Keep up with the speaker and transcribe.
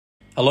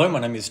Hello, my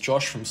name is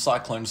Josh from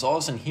Cyclone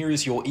Oz, and here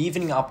is your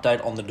evening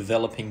update on the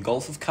developing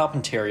Gulf of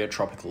Carpentaria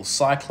tropical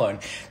cyclone.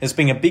 There's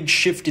been a big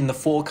shift in the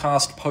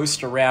forecast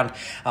post around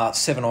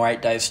 7 or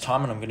 8 days'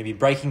 time, and I'm going to be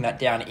breaking that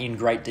down in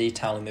great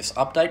detail in this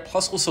update,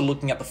 plus also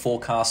looking at the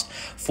forecast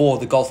for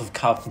the Gulf of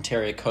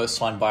Carpentaria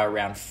coastline by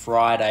around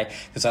Friday,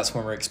 because that's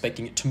when we're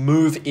expecting it to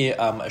move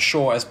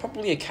ashore as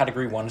probably a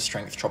Category 1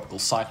 strength tropical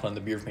cyclone.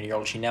 The Bureau of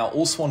Meteorology now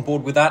also on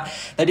board with that.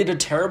 They did a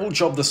terrible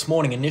job this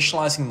morning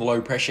initialising the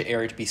low pressure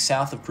area to be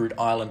south of Groote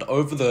Island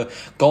over the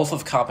Gulf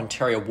of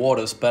Carpentaria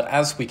waters, but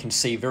as we can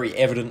see very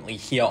evidently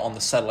here on the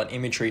satellite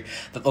imagery,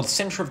 that the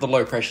centre of the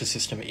low pressure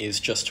system is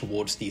just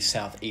towards the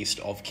southeast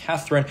of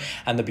Catherine,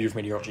 and the Bureau of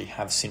Meteorology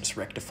have since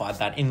rectified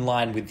that in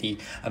line with the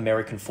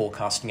American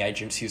forecasting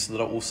agencies that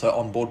are also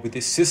on board with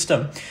this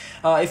system.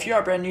 If you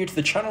are brand new to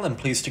the channel, then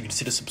please do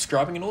consider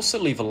subscribing and also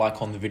leave a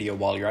like on the video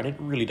while you're at it.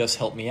 It really does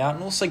help me out,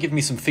 and also give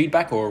me some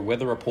feedback or a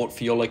weather report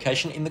for your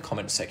location in the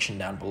comment section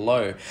down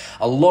below.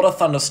 A lot of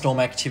thunderstorm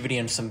activity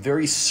and some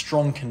very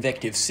strong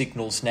convective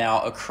signals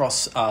now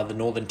across the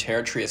Northern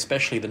Territory,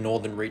 especially the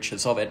northern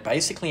reaches of it.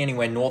 Basically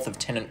anywhere north of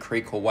Tennant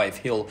Creek or Wave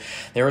Hill,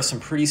 there are some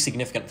pretty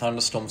significant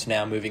thunderstorms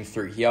now moving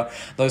through here.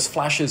 Those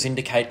flashes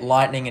indicate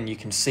lightning, and you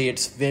can see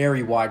it's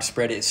very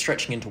widespread. It's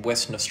stretching into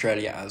Western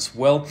Australia as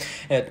well.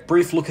 A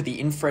brief look at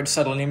the infrared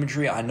satellite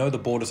imagery. I know the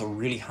borders are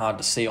really hard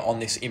to see on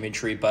this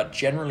imagery, but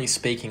generally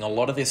speaking, a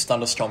lot of this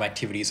thunderstorm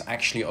activity is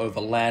actually over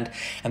land,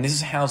 and this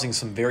is housing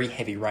some very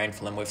heavy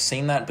rainfall, and we've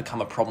seen that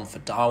become a problem for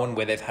Darwin,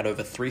 where they've had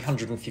over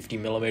 350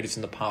 millimetres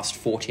in the past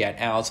 48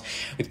 hours,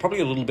 with probably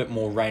a little bit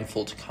more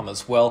rainfall to come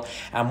as well.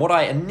 And what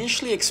I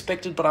initially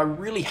expected, but I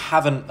really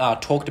haven't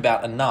talked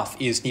about enough,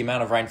 is the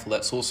amount of rainfall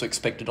that's also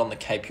expected on the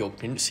Cape York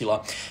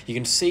Peninsula. You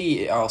can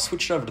see, I'll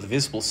switch it over to the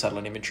visible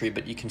satellite imagery,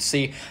 but you can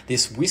see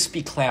this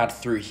wispy cloud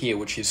through here,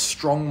 which is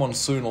strong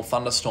monsoonal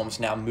thunderstorms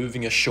now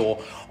moving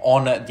ashore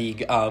on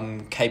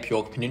the Cape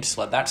York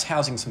Peninsula. That's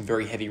housing some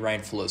very heavy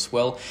rainfall as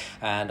well.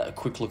 And a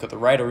quick look at the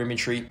radar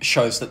imagery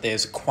shows that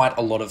there's quite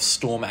a lot of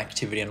storm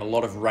activity and a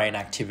lot of rain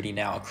activity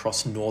now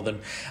across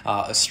northern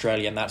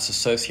Australia, and that's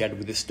associated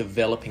with this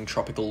developing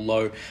tropical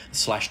low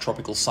 /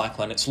 tropical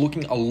cyclone. It's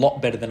looking a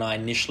lot better than I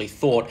initially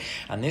thought,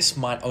 and this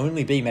might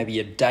only be maybe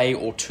a day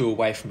or two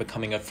away from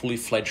becoming a fully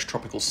fledged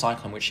tropical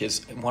cyclone, which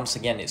is, once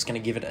again, it's going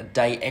to give it a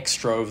day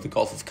extra over the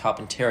Gulf of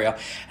Carpentaria,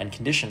 and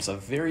conditions are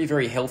very,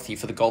 very healthy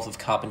for the Gulf of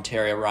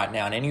Carpentaria right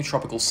now. And any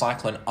tropical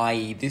cyclone,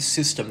 i.e. this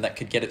system that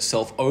could get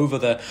itself over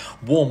the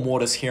warm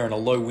waters here in a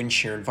low wind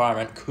shear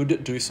environment,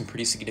 could do some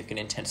pretty significant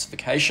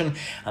intensification,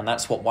 and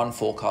that's what one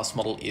forecast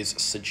model is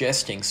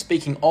suggesting.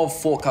 Speaking of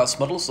forecast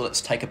models, so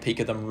let's take a peek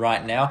at them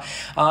right now.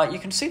 You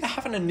can see they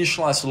haven't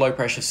initialized a low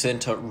pressure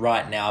center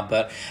right now,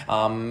 but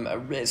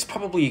it's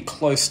probably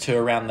close to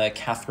around the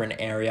Catherine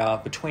area,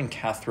 between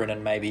Catherine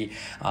and maybe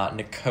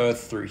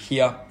Nakirth through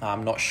here.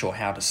 I'm not sure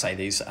how to say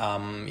these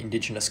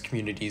indigenous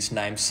communities'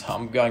 names, so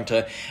I'm going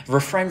to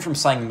refrain from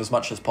saying them as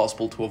much as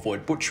possible to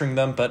avoid butchering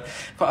them, but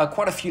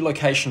quite a few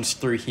locations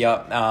through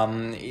here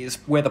is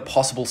where the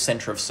possible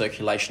center of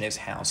circulation is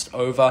housed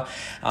over.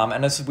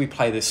 And as we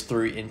play this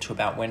through into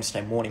about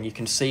Wednesday morning, you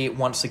can see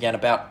once again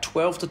about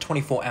 12 to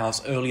 24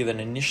 hours earlier than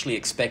initially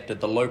expected,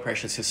 the low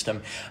pressure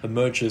system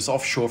emerges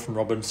offshore from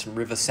Robinson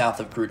River south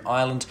of Groote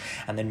Island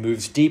and then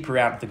moves deeper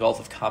out of the Gulf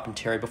of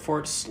Carpentaria before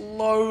it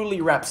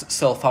slowly wraps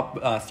itself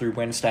up through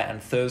Wednesday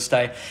and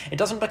Thursday. It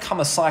doesn't become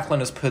a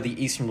cyclone as per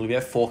the Eastern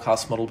WF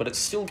forecast model, but it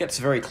still gets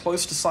very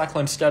close to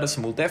cyclone status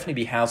and will definitely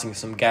be housing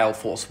some gale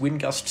force wind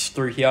gusts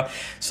through here.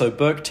 So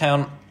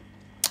Burketown,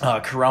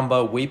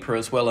 Karumba, Weipa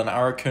as well, and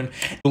Aurukun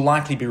will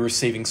likely be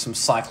receiving some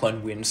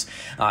cyclone winds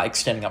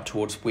extending up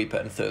towards Weipa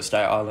and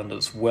Thursday Island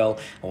as well,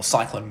 or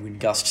cyclone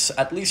wind gusts,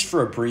 at least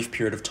for a brief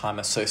period of time,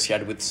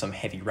 associated with some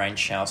heavy rain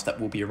showers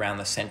that will be around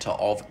the centre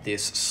of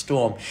this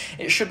storm.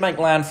 It should make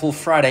landfall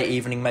Friday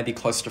evening, maybe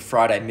close to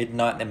Friday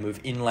midnight, then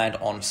move inland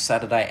on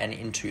Saturday and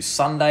into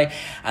Sunday,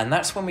 and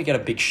that's when we get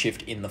a big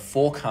shift in the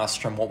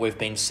forecast from what we've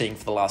been seeing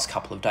for the last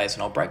couple of days,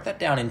 and I'll break that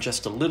down in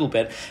just a little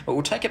bit, but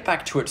we'll take it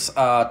back to its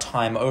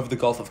time over the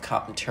Gulf of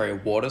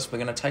Carpentaria waters. We're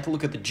going to take a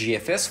look at the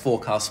GFS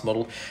forecast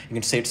model. You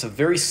can see it's a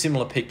very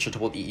similar picture to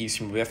what the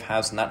Eastern WF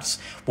has, and that's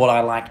what I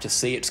like to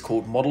see. It's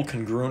called model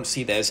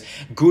congruency. There's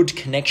good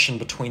connection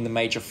between the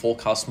major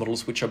forecast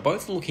models, which are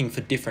both looking for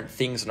different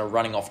things and are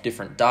running off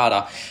different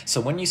data. So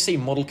when you see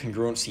model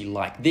congruency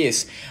like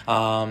this,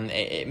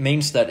 it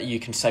means that you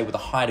can say with a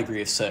high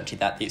degree of certainty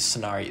that this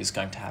scenario is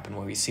going to happen,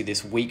 where we see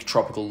this weak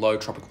tropical low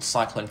tropical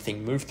cyclone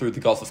thing move through the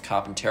Gulf of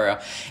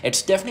Carpentaria.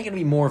 It's definitely going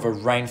to be more of a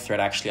rain threat,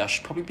 actually. I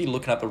should probably be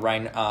looking at the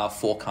rain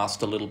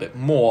forecast a little bit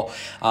more,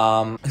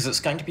 because it's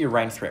going to be a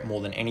rain threat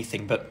more than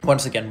anything. But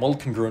once again, model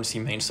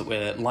congruency means that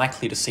we're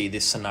likely to see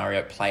this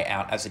scenario play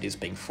out as it is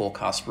being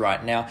forecast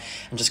right now.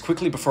 And just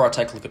quickly before I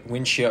take a look at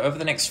wind shear, over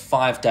the next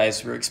 5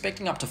 days, we're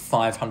expecting up to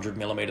 500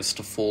 millimetres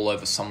to fall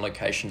over some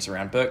locations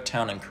around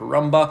Burketown and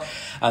Karumba,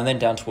 and then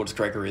down towards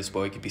Gregory's,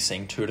 where we could be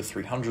seeing 200 to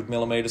 300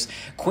 millimetres.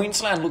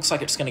 Queensland looks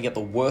like it's going to get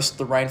the worst of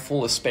the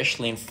rainfall,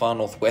 especially in far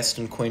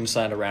northwestern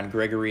Queensland around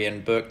Gregory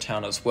and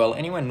Burketown as well.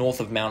 Anywhere north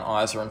of Mount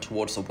riser and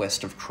towards the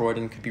west of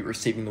Croydon could be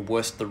receiving the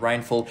worst of the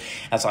rainfall,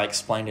 as I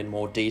explained in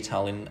more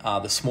detail in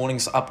this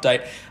morning's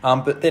update.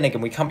 But then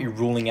again, we can't be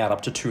ruling out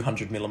up to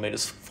 200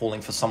 millimetres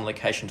falling for some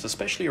locations,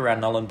 especially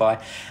around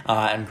Nullarbor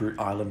and Groote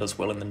Island as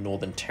well in the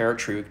Northern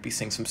Territory. We could be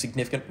seeing some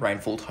significant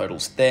rainfall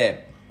totals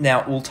there.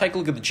 Now, we'll take a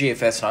look at the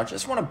GFS, and I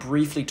just want to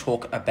briefly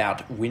talk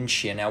about wind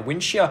shear. Now,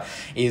 wind shear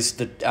is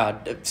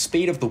the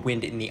speed of the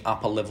wind in the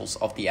upper levels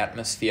of the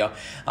atmosphere,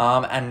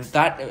 and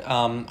that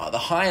the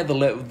higher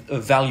the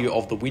value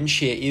of the wind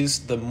shear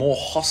is, the more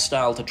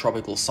hostile to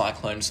tropical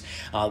cyclones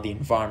the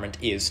environment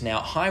is. Now,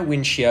 high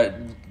wind shear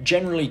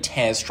generally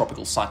tears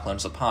tropical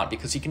cyclones apart,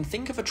 because you can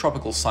think of a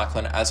tropical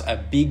cyclone as a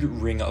big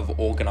ring of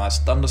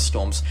organised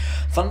thunderstorms.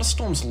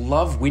 Thunderstorms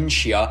love wind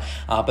shear,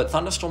 but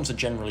thunderstorms are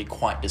generally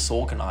quite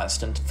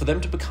disorganised, and for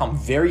them to become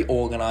very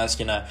organised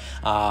in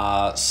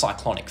a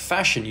cyclonic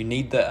fashion, you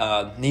need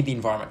the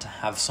environment to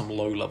have some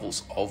low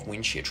levels of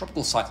wind shear.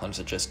 Tropical cyclones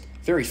are just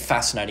very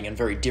fascinating and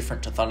very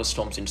different to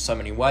thunderstorms in so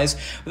many ways,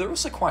 but they're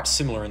also quite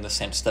similar in the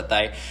sense that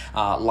they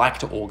like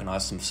to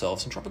organise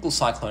themselves, and tropical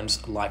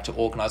cyclones like to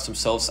organise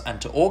themselves,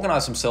 and to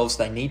organise themselves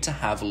they need to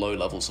have low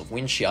levels of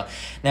wind shear.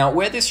 Now,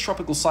 where this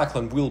tropical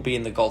cyclone will be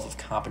in the Gulf of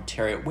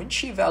Carpentaria, wind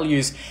shear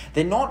values,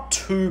 they're not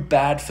too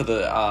bad for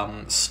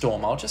the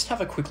storm. I'll just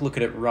have a quick look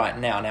at it right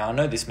now. Now, I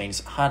know this means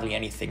hardly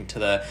anything to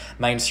the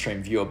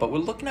mainstream viewer, but we're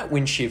looking at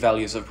wind shear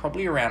values of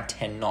probably around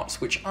 10 knots,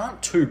 which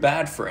aren't too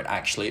bad for it,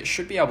 actually. It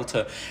should be able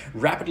to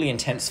rapidly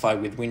intensify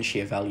with wind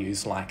shear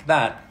values like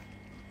that.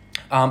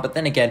 But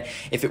then again,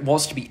 if it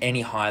was to be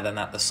any higher than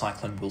that, the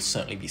cyclone will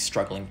certainly be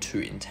struggling to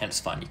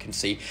intensify. And you can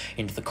see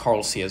into the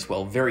Coral Sea as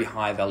well, very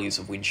high values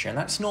of wind shear. And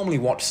that's normally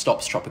what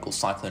stops tropical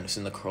cyclones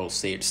in the Coral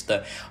Sea. It's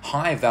the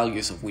high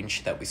values of wind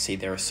shear that we see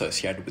there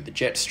associated with the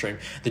jet stream.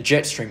 The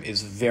jet stream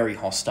is very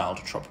hostile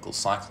to tropical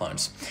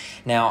cyclones.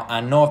 Now, I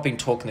know I've been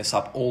talking this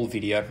up all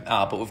video,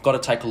 but we've got to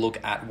take a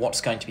look at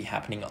what's going to be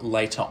happening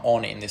later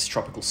on in this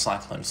tropical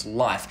cyclone's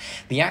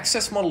life. The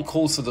access model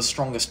calls for the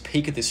strongest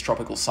peak of this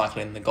tropical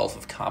cyclone in the Gulf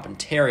of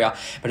Carpentaria,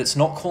 but it's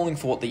not calling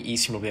for what the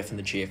ECMWF and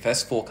the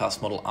GFS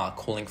forecast model are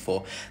calling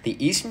for. The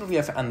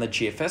ECMWF and the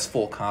GFS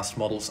forecast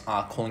models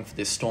are calling for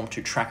this storm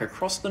to track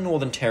across the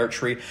Northern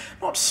Territory,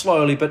 not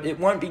slowly, but it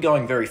won't be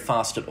going very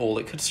fast at all.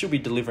 It could still be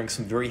delivering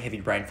some very heavy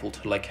rainfall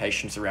to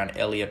locations around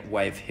Elliott,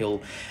 Wave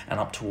Hill, and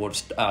up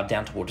towards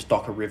down towards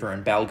Docker River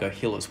and Balgo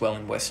Hill as well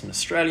in Western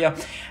Australia.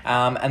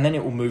 And then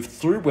it will move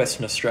through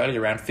Western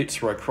Australia around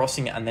Fitzroy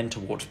Crossing and then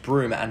towards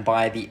Broome. And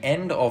by the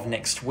end of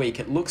next week,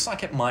 it looks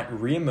like it might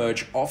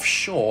re-emerge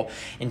offshore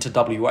into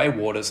WA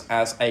waters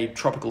as a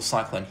tropical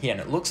cyclone here,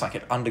 and it looks like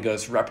it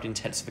undergoes rapid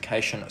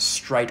intensification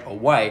straight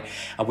away,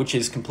 which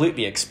is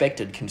completely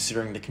expected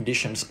considering the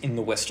conditions in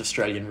the West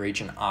Australian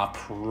region are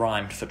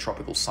primed for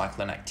tropical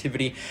cyclone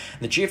activity.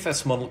 The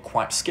GFS model,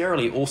 quite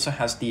scarily, also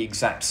has the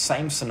exact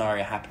same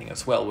scenario happening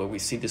as well, where we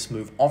see this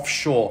move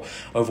offshore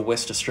over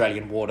West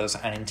Australian waters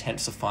and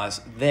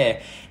intensifies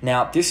there.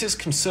 Now, this is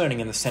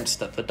concerning in the sense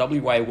that the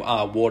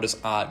WA waters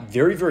are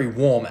very, very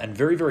warm and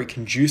very, very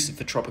conducive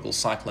for tropical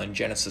cyclone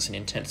genesis and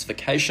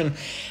intensification,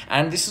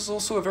 and this is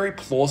also a very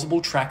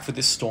plausible track for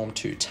this storm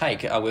to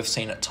take. We've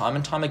seen it time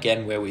and time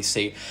again where we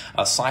see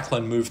a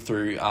cyclone move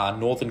through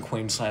northern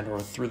Queensland or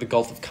through the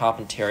Gulf of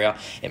Carpentaria.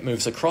 It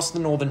moves across the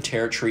Northern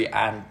Territory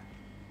and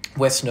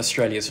Western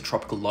Australia is a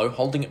tropical low,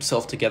 holding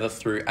itself together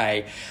through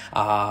a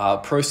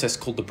process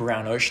called the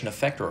brown ocean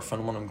effect, or a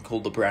phenomenon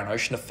called the brown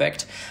ocean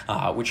effect,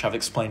 which I've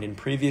explained in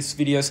previous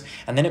videos.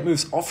 And then it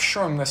moves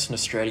offshore in Western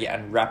Australia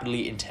and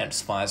rapidly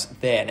intensifies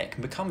there. And it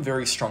can become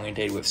very strong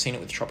indeed. We've seen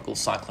it with Tropical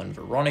Cyclone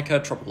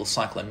Veronica, Tropical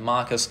Cyclone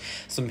Marcus,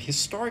 some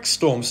historic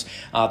storms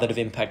that have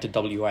impacted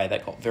WA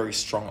that got very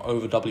strong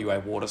over WA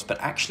waters,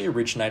 but actually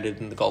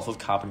originated in the Gulf of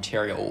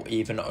Carpentaria or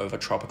even over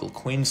tropical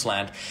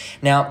Queensland.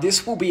 Now,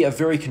 this will be a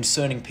very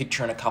concerning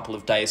picture in a couple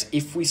of days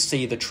if we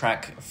see the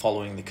track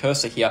following the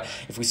cursor here,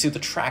 if we see the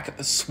track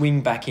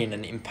swing back in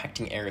and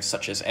impacting areas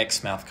such as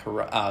Exmouth,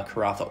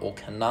 Karratha or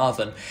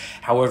Carnarvon.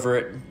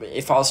 However,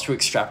 if I was to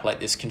extrapolate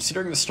this,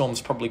 considering the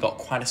storm's probably got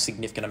quite a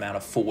significant amount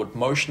of forward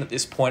motion at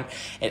this point,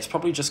 it's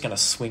probably just going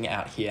to swing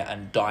out here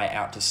and die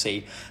out to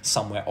sea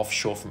somewhere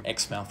offshore from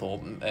Exmouth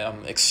or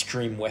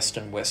extreme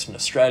Western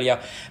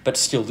Australia. But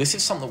still, this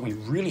is something that we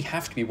really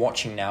have to be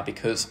watching now,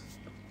 because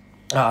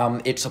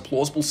it's a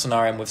plausible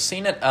scenario, and we've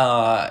seen it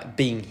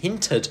being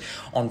hinted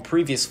on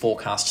previous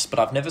forecasts, but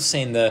I've never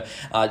seen the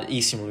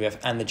ECMWF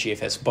and the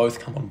GFS both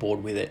come on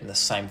board with it in the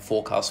same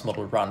forecast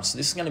model run. So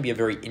this is going to be a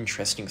very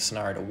interesting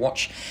scenario to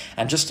watch.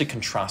 And just to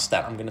contrast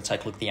that, I'm going to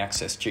take a look at the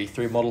Access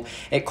G3 model.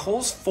 It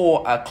calls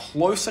for a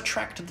closer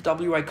track to the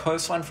WA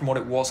coastline from what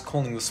it was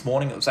calling this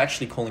morning. It was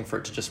actually calling for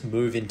it to just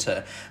move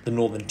into the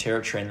Northern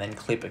Territory and then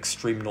clip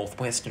extreme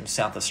northwest and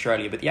South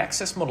Australia. But the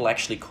Access model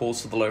actually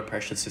calls for the low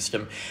pressure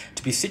system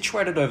to be situated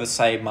situated over,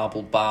 say,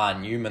 Marble Bar,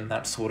 Newman,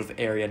 that sort of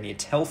area near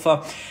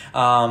Telfer,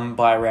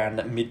 by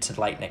around mid to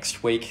late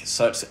next week.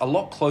 So it's a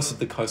lot closer to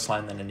the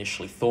coastline than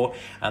initially thought,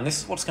 and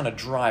this is what's going to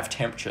drive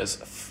temperatures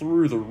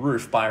through the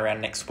roof by around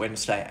next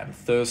Wednesday and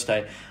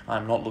Thursday.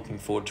 I'm not looking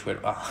forward to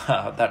it,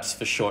 that's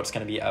for sure. It's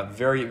going to be a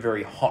very,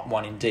 very hot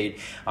one indeed,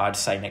 I'd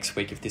say, next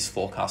week if this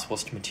forecast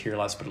was to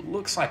materialise, but it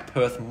looks like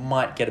Perth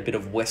might get a bit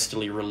of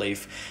westerly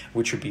relief,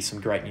 which would be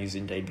some great news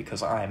indeed,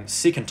 because I am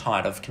sick and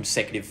tired of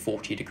consecutive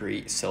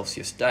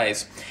 40°C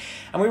days.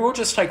 And we will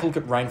just take a look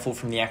at rainfall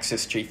from the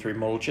Access G3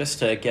 model just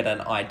to get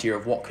an idea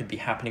of what could be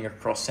happening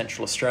across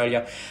Central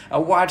Australia.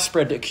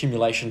 Widespread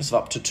accumulations of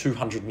up to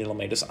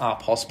 200mm are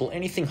possible.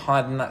 Anything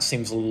higher than that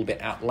seems a little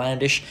bit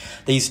outlandish.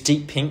 These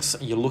deep pinks,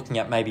 you're looking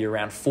at maybe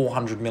around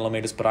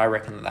 400mm, but I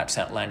reckon that that's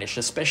outlandish,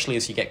 especially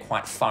as you get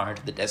quite far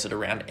into the desert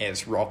around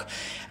Ayers Rock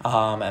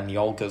and the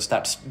Olgas.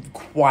 That's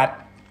quite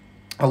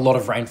a lot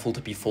of rainfall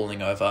to be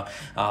falling over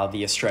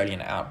the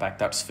Australian outback,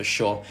 that's for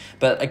sure.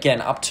 But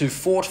again, up to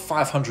 400 to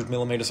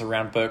 500mm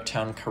around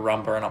Burketown,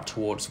 Karumba, and up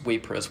towards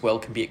Weipa as well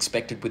can be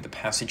expected with the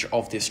passage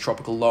of this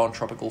tropical low and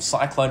tropical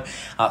cyclone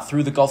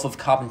through the Gulf of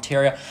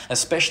Carpentaria,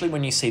 especially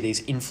when you see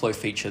these inflow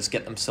features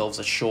get themselves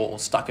ashore or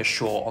stuck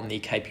ashore on the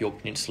Cape York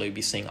Peninsula. You'll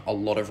be seeing a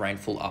lot of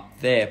rainfall up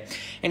there.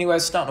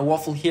 Anyways, starting to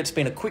waffle here. It's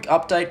been a quick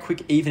update,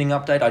 quick evening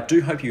update. I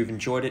do hope you've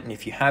enjoyed it, and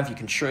if you have, you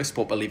can show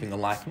support by leaving a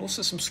like and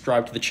also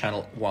subscribe to the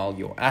channel while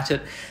you're at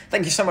it.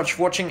 Thank you so much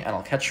for watching, and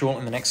I'll catch you all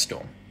in the next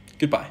storm.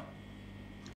 Goodbye.